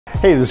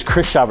Hey, this is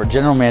Chris Schaubert,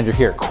 General Manager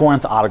here at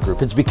Corinth Auto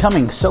Group. It's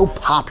becoming so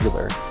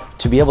popular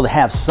to be able to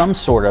have some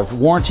sort of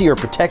warranty or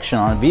protection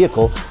on a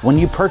vehicle when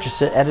you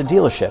purchase it at a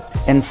dealership.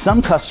 And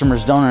some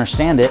customers don't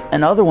understand it,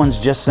 and other ones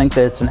just think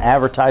that it's an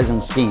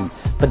advertising scheme.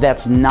 But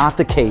that's not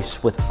the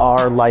case with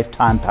our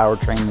lifetime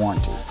powertrain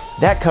warranty.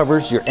 That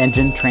covers your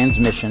engine,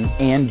 transmission,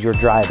 and your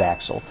drive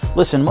axle.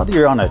 Listen, whether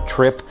you're on a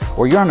trip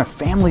or you're on a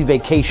family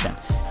vacation,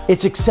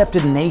 it's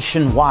accepted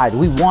nationwide.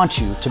 We want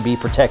you to be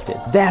protected.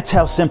 That's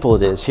how simple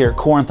it is here at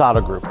Corinth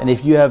Auto Group. And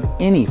if you have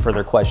any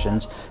further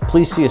questions,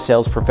 please see a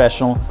sales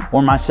professional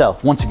or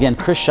myself. Once again,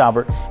 Chris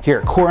Schaubert here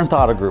at Corinth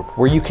Auto Group,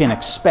 where you can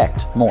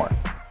expect more.